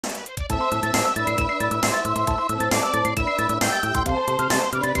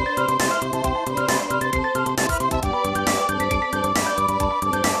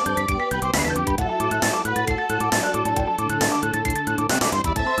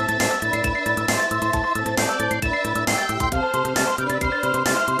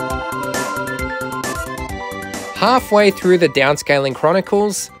Halfway through the Downscaling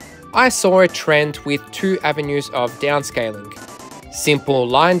Chronicles, I saw a trend with two avenues of downscaling: simple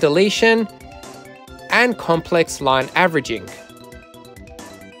line deletion and complex line averaging.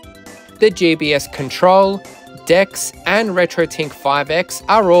 The GBS Control, Dexx and RetroTink 5X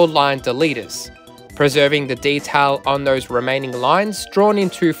are all line deleters, preserving the detail on those remaining lines drawn in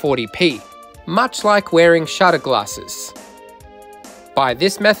 240p, much like wearing shutter glasses. By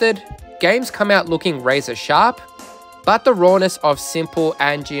this method, games come out looking razor sharp, but the rawness of simple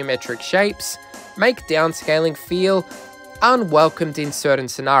and geometric shapes make downscaling feel unwelcomed in certain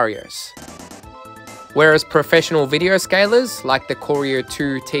scenarios. Whereas professional video scalers like the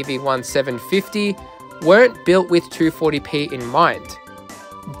Corio2 TVOne 750 weren't built with 240p in mind,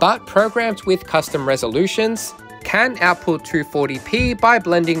 but programs with custom resolutions can output 240p by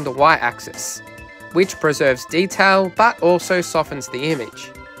blending the y-axis, which preserves detail but also softens the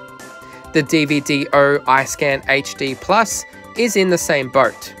image. The DVDO iScan HD Plus is in the same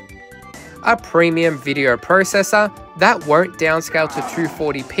boat. A premium video processor that won't downscale to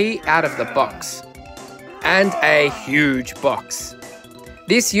 240p out of the box. And a huge box.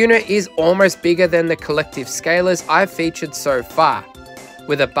 This unit is almost bigger than the collective scalers I've featured so far,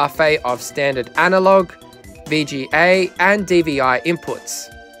 with a buffet of standard analog, VGA and DVI inputs.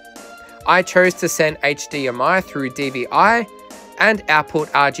 I chose to send HDMI through DVI and output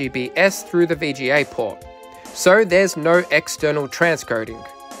RGBS through the VGA port, so there's no external transcoding.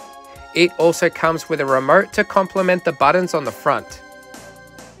 It also comes with a remote to complement the buttons on the front.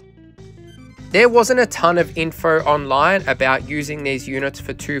 There wasn't a ton of info online about using these units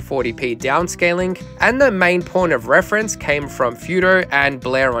for 240p downscaling, and the main point of reference came from Fudo and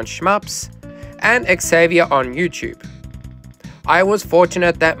Blair on Shmups, and Xavier on YouTube. I was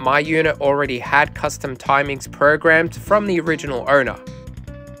fortunate that my unit already had custom timings programmed from the original owner.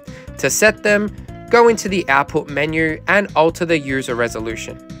 To set them, go into the output menu and alter the user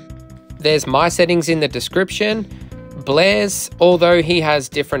resolution. There's my settings in the description, Blair's, although he has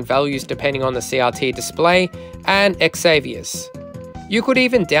different values depending on the CRT display, and Xavier's. You could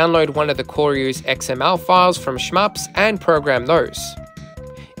even download one of the Corio's XML files from Shmups and program those.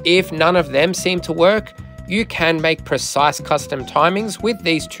 If none of them seem to work, you can make precise custom timings with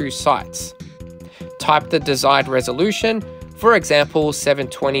these two sites. Type the desired resolution, for example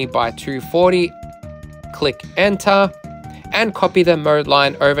 720 by 240, click enter, and copy the mode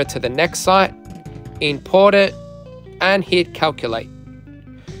line over to the next site, import it, and hit calculate.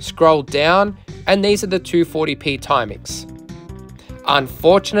 Scroll down, and these are the 240p timings.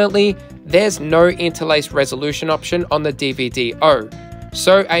 Unfortunately, there's no interlaced resolution option on the DVDO,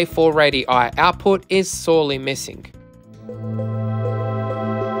 so a 480i output is sorely missing.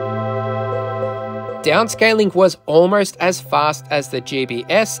 Downscaling was almost as fast as the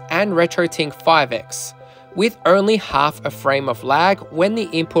GBS and RetroTink 5X, with only half a frame of lag when the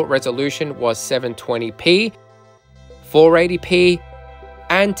input resolution was 720p, 480p,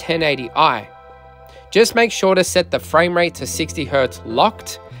 and 1080i. Just make sure to set the frame rate to 60Hz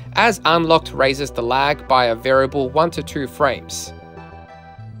locked, as unlocked raises the lag by a variable 1 to 2 frames.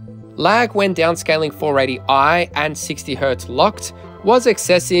 Lag when downscaling 480i and 60Hz locked was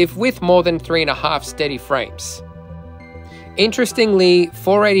excessive with more than 3.5 steady frames. Interestingly,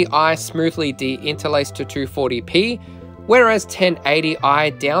 480i smoothly de-interlaced to 240p, whereas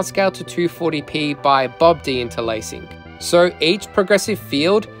 1080i downscaled to 240p by bob de-interlacing. So each progressive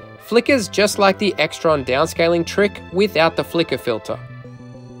field flickers just like the Extron downscaling trick without the flicker filter.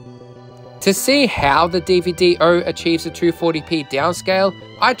 To see how the DVDO achieves a 240p downscale,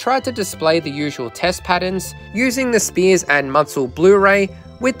 I tried to display the usual test patterns using the Spears and Munsell Blu-ray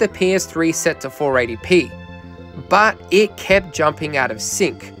with the PS3 set to 480p, but it kept jumping out of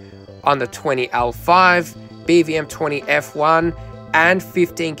sync on the 20L5, BVM20F1 and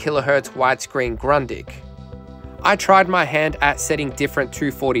 15kHz widescreen Grundig. I tried my hand at setting different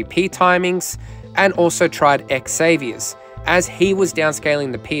 240p timings and also tried Xavier's, as he was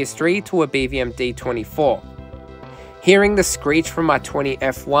downscaling the PS3 to a BVM D24. Hearing the screech from my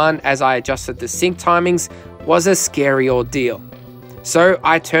 20F1 as I adjusted the sync timings was a scary ordeal. So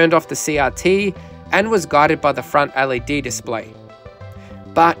I turned off the CRT and was guided by the front LED display.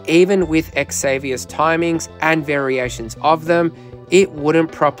 But even with Xavier's timings and variations of them, it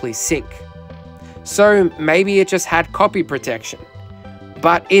wouldn't properly sync. So maybe it just had copy protection.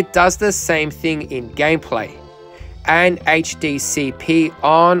 But it does the same thing in gameplay. And HDCP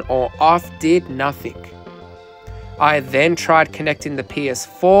on or off did nothing. I then tried connecting the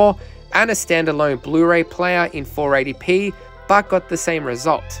PS4 and a standalone Blu-ray player in 480p, but got the same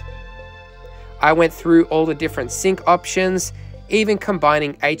result. I went through all the different sync options, even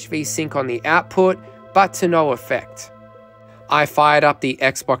combining HV sync on the output but to no effect. I fired up the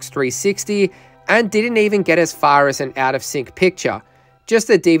Xbox 360 and didn't even get as far as an out-of-sync picture, just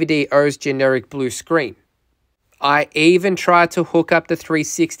the DVDO's generic blue screen. I even tried to hook up the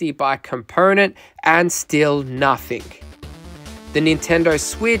 360 by component and still nothing. The Nintendo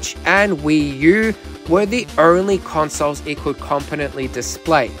Switch and Wii U were the only consoles it could competently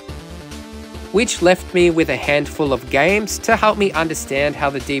display, which left me with a handful of games to help me understand how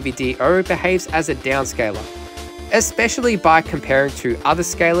the DVDO behaves as a downscaler, especially by comparing to other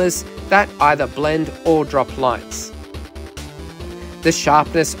scalers that either blend or drop lines. The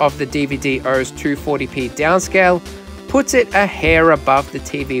sharpness of the DVDO's 240p downscale puts it a hair above the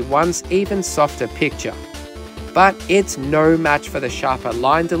TVOne's even softer picture, but it's no match for the sharper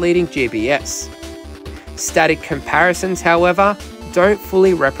line deleting GBS. Static comparisons, however, don't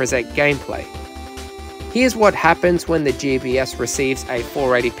fully represent gameplay. Here's what happens when the GBS receives a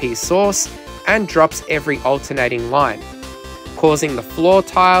 480p source and drops every alternating line, causing the floor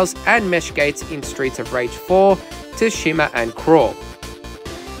tiles and mesh gates in Streets of Rage 4 to shimmer and crawl,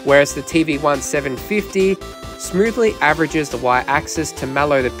 whereas the TVOne 750 smoothly averages the y-axis to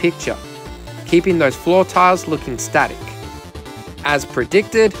mellow the picture, keeping those floor tiles looking static. As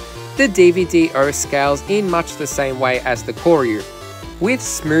predicted, the DVDO scales in much the same way as the Corio, with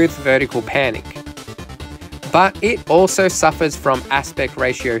smooth vertical panning. But it also suffers from aspect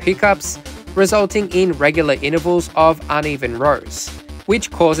ratio hiccups, resulting in regular intervals of uneven rows,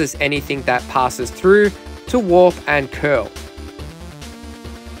 which causes anything that passes through to warp and curl.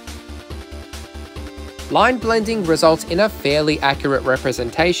 Line blending results in a fairly accurate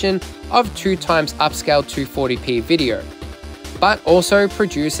representation of 2x upscale 240p video, but also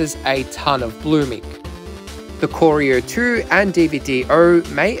produces a ton of blooming. The Corio2 and DVDO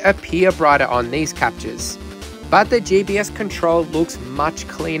may appear brighter on these captures, but the GBS control looks much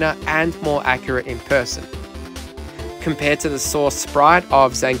cleaner and more accurate in person. Compared to the source sprite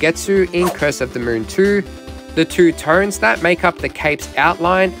of Zangetsu in Curse of the Moon 2, the two tones that make up the cape's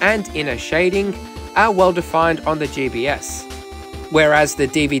outline and inner shading are well defined on the GBS, whereas the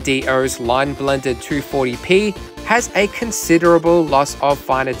DVDO's line blended 240p has a considerable loss of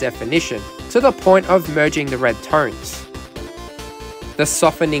finer definition to the point of merging the red tones. The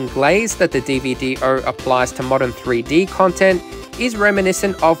softening glaze that the DVDO applies to modern 3D content is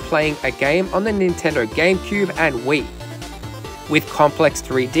reminiscent of playing a game on the Nintendo GameCube and Wii. With complex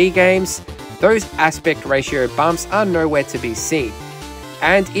 3D games, those aspect ratio bumps are nowhere to be seen,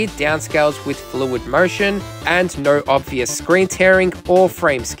 and it downscales with fluid motion and no obvious screen tearing or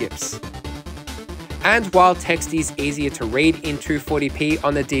frame skips. And while text is easier to read in 240p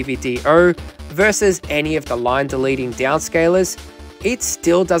on the DVDO versus any of the line deleting downscalers, it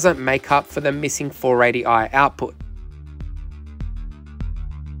still doesn't make up for the missing 480i output.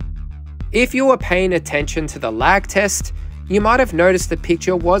 If you were paying attention to the lag test, you might have noticed the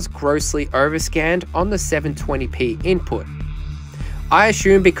picture was grossly overscanned on the 720p input. I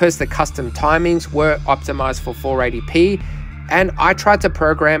assume because the custom timings were optimized for 480p, and I tried to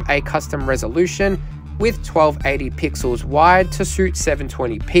program a custom resolution with 1280 pixels wide to suit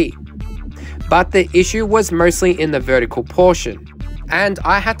 720p. But the issue was mostly in the vertical portion, and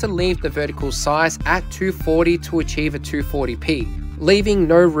I had to leave the vertical size at 240 to achieve a 240p, leaving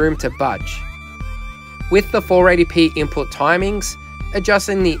no room to budge. With the 480p input timings,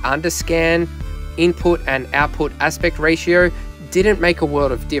 adjusting the underscan, input and output aspect ratio didn't make a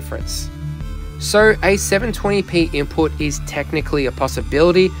world of difference. So a 720p input is technically a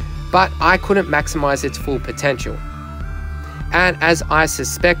possibility, but I couldn't maximize its full potential. And as I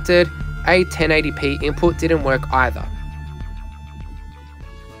suspected, a 1080p input didn't work either.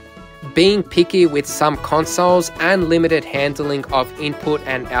 Being picky with some consoles and limited handling of input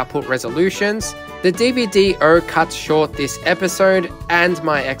and output resolutions, the DVDO cuts short this episode and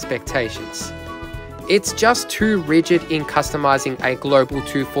my expectations. It's just too rigid in customizing a global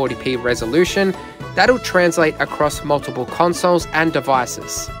 240p resolution that'll translate across multiple consoles and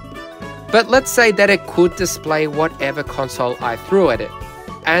devices. But let's say that it could display whatever console I threw at it,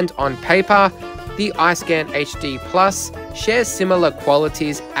 and on paper, the iScan HD Plus shares similar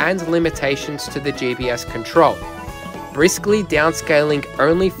qualities and limitations to the GBS control, briskly downscaling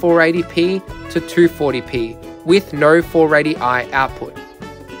only 480p to 240p with no 480i output.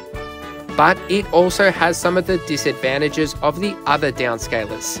 But it also has some of the disadvantages of the other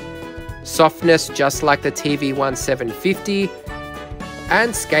downscalers: softness just like the TVOne 750,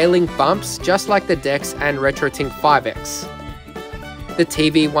 and scaling bumps just like the Dexx and RetroTink 5X. The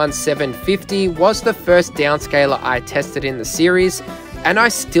TVOne 750 was the first downscaler I tested in the series, and I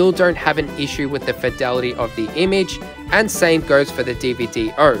still don't have an issue with the fidelity of the image, and same goes for the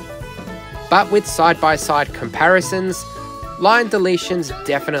DVDO. but with side-by-side comparisons, line deletion's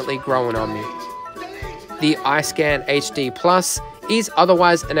definitely growing on me. The iScan HD Plus is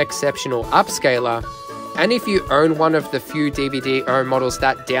otherwise an exceptional upscaler, and if you own one of the few DVDO models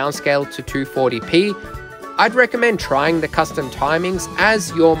that downscale to 240p, I'd recommend trying the custom timings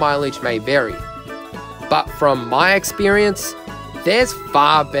as your mileage may vary. But from my experience, there's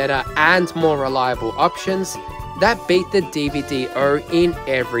far better and more reliable options that beat the DVDO in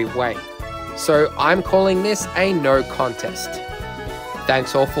every way. So I'm calling this a no contest.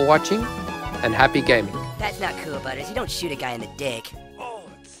 Thanks all for watching, and happy gaming. That's not cool, Butters. You don't shoot a guy in the dick.